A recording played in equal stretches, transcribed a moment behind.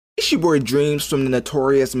It's your boy Dreams from the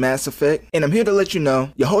notorious Mass Effect, and I'm here to let you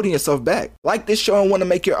know you're holding yourself back. Like this show and want to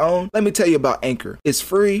make your own? Let me tell you about Anchor. It's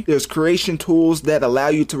free. There's creation tools that allow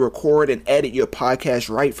you to record and edit your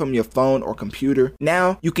podcast right from your phone or computer.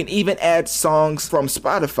 Now, you can even add songs from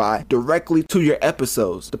Spotify directly to your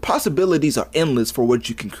episodes. The possibilities are endless for what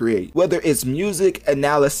you can create. Whether it's music,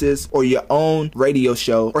 analysis, or your own radio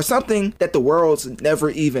show, or something that the world's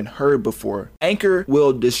never even heard before, Anchor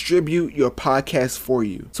will distribute your podcast for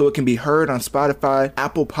you, so it can be heard on Spotify,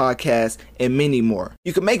 Apple Podcasts, and many more.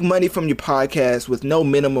 You can make money from your podcast with no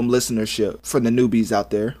minimum listenership for the newbies out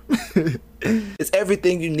there. It's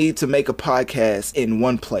everything you need to make a podcast in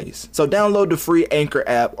one place. So download the free Anchor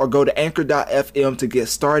app or go to anchor.fm to get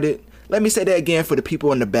started. Let me say that again for the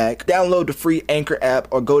people in the back. Download the free Anchor app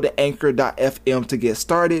or go to anchor.fm to get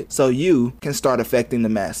started so you can start affecting the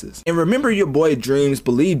masses. And remember, your boy Dreams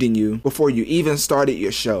believed in you before you even started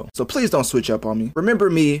your show. So please don't switch up on me. Remember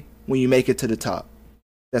me when you make it to the top.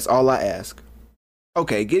 That's all I ask.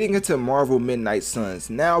 Okay, getting into Marvel Midnight Suns.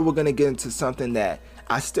 Now we're going to get into something that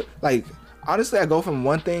I still like. Honestly, I go from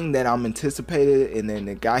one thing that I'm anticipated, and then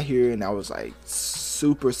it got here and I was like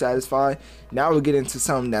super satisfied. Now we'll get into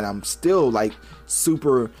something that I'm still like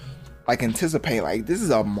super like anticipating. Like, this is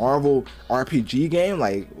a Marvel RPG game.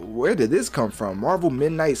 Like, where did this come from? Marvel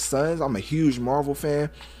Midnight Suns. I'm a huge Marvel fan.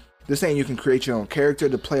 They're saying you can create your own character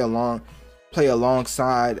to play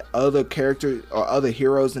alongside other characters or other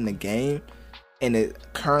heroes in the game, and it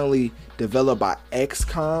currently developed by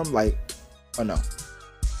XCOM.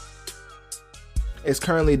 It's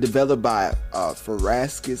currently developed by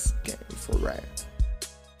Firaxis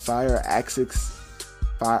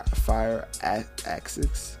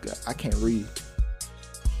I can't read.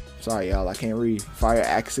 Sorry, y'all, I can't read.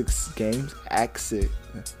 Firaxis Games.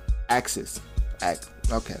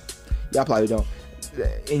 Okay. Y'all probably don't.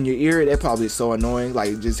 In your ear, that probably is so annoying.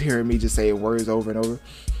 Like, just hearing me just saying words over and over.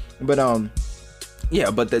 But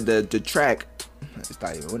yeah. But the track.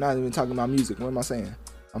 We're not even talking about music. What am I saying?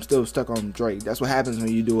 I'm still stuck on Drake. That's what happens when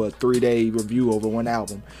you do a 3-day review over one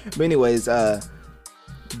album. But anyways,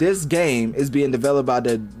 this game is being developed by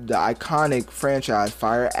the iconic franchise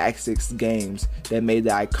Firaxis Games that made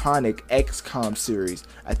the iconic XCOM series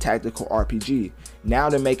a tactical RPG. Now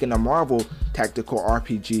they're making a Marvel tactical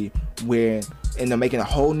RPG and they're making a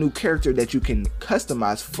whole new character that you can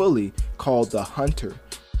customize fully called the Hunter.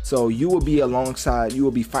 So you will be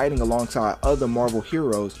fighting alongside other Marvel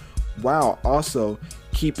heroes while also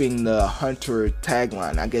keeping the Hunter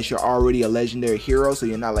tagline. I guess you're already a legendary hero, so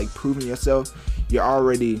you're not like proving yourself. You're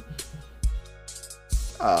already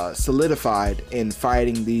solidified in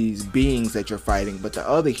fighting these beings that you're fighting, but the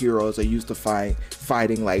other heroes are used to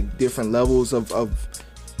fighting like different levels of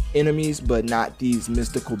enemies, but not these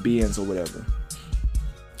mystical beings or whatever.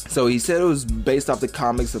 So he said it was based off the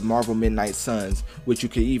comics of Marvel Midnight Suns, which you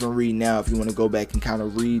can even read now if you want to go back and kind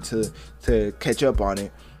of read to catch up on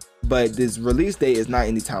it. But this release date is not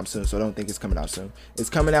anytime soon, so I don't think it's coming out soon.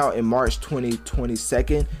 It's coming out in March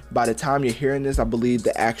 2022. By the time you're hearing this, I believe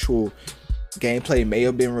the actual gameplay may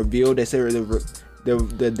have been revealed. They said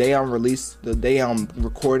the day I'm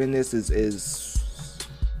recording this is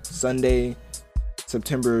Sunday,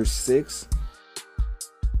 September 6th.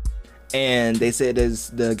 And they said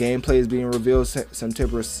the gameplay is being revealed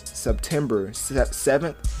September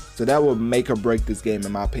 7th. So that will make or break this game,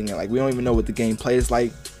 in my opinion. Like, we don't even know what the gameplay is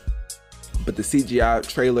like, but the CGI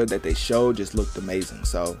trailer that they showed just looked amazing.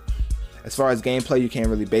 So as far as gameplay, you can't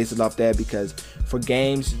really base it off that, because for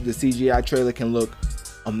games, the CGI trailer can look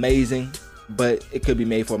amazing, but it could be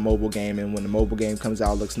made for a mobile game, and when the mobile game comes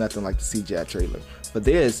out, it looks nothing like the CGI trailer. But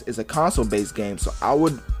this is a console-based game, so I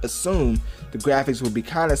would assume the graphics would be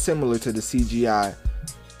kind of similar to the CGI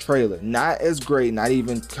trailer. Not as great, not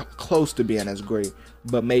even close to being as great,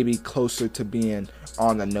 but maybe closer to being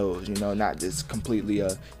on the nose, not just completely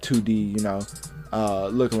a 2D,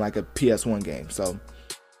 looking like a PS1 game. So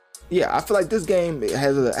yeah, I feel like this game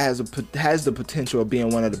has the potential of being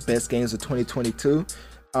one of the best games of 2022.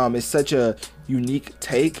 It's such a unique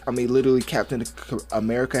take. I mean, literally, Captain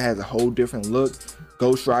America has a whole different look.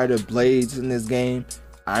 Ghost Rider, Blade's in this game.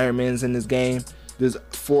 Iron Man's in this game. There's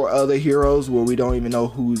 4 other heroes where we don't even know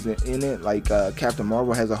who's in it. Like Captain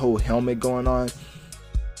Marvel has a whole helmet going on.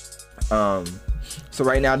 So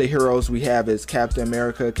right now the heroes we have is Captain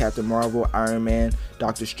America, Captain Marvel, Iron Man,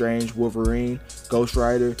 Doctor Strange, Wolverine, Ghost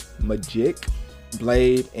Rider, Magik,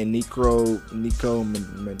 Blade, and Nico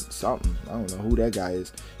something. I don't know who that guy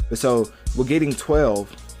is. But so we're getting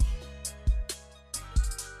 12.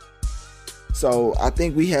 So I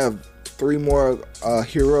think we have 3 more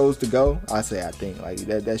heroes to go. I think like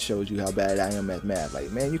that shows you how bad I am at math.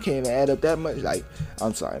 Like, man, you can't even add up that much. Like,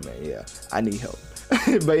 I'm sorry, man. Yeah, I need help.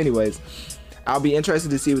 But anyways, I'll be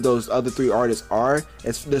interested to see what those other 3 artists are.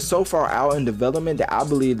 They're so far out in development that I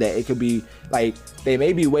believe that it could be like they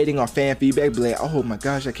may be waiting on fan feedback, but like, oh my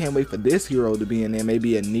gosh, I can't wait for this hero to be in there.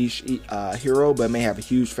 Maybe a niche hero, but may have a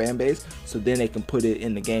huge fan base. So then they can put it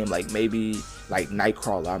in the game. Like maybe like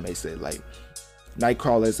Nightcrawler, I may say. Like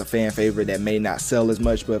Nightcrawler is a fan favorite that may not sell as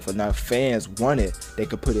much, but if enough fans want it, they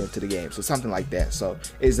could put it into the game. So something like that. So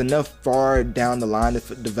it's enough far down the line of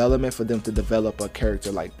development for them to develop a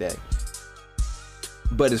character like that.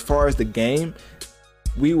 But as far as the game,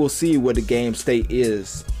 we will see what the game state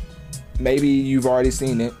is. Maybe you've already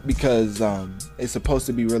seen it because it's supposed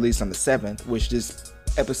to be released on the 7th, which this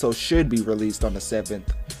episode should be released on the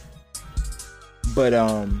 7th. But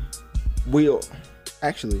we'll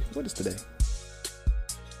actually, what is today?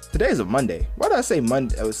 Today is a Monday. Why did I say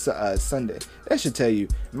Monday? It was Sunday. That should tell you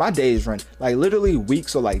my days run like literally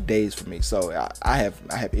weeks or like days for me. So I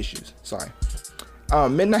have issues. Sorry.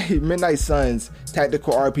 Midnight Suns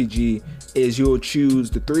tactical RPG is you'll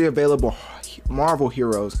choose the 3 available Marvel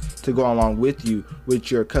heroes to go along with you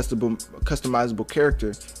with your customizable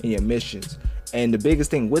character and your missions. And the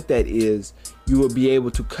biggest thing with that is you will be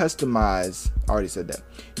able to customize. I already said that.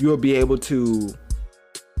 You will be able to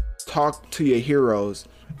talk to your heroes,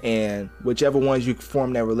 and whichever ones you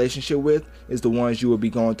form that relationship with is the ones you will be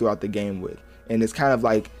going throughout the game with. And it's kind of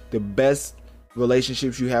like the best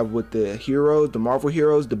relationships you have with the heroes, the Marvel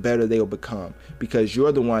heroes, the better they'll become, because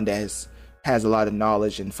you're the one that has a lot of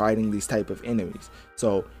knowledge in fighting these type of enemies.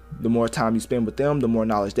 So the more time you spend with them, the more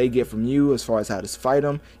knowledge they get from you as far as how to fight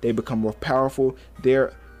them. They become more powerful.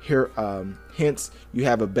 Hence you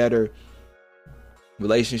have a better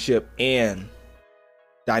relationship and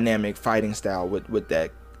dynamic fighting style with that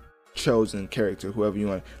chosen character, whoever you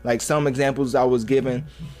want. Like some examples I was given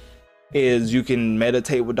is you can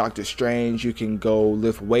meditate with Doctor Strange, you can go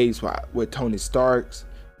lift weights with Tony Stark.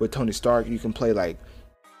 You can play like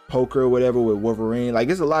poker or whatever with Wolverine. Like,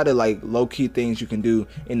 there's a lot of like low-key things you can do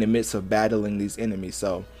in the midst of battling these enemies.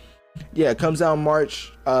 So yeah, it comes out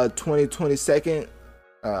March 2022.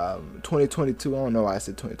 I don't know why I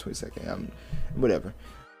said 2022. Whatever.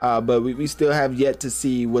 But we still have yet to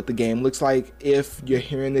see what the game looks like. If you're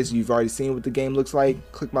hearing this, you've already seen what the game looks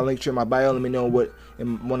like. Click my link tree in my bio. Let me know what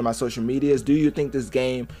in one of my social medias. Do you think this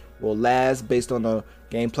game will last based on the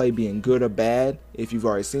gameplay being good or bad? If you've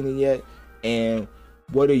already seen it yet, and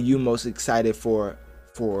what are you most excited for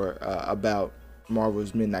about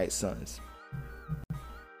Marvel's Midnight Suns?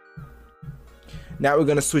 Now we're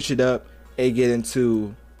gonna switch it up and get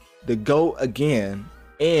into the GOAT again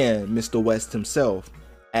and Mr. West himself,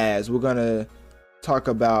 as we're gonna talk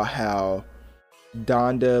about how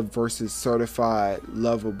Donda versus Certified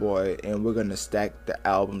Lover Boy, and we're gonna stack the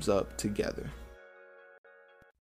albums up together.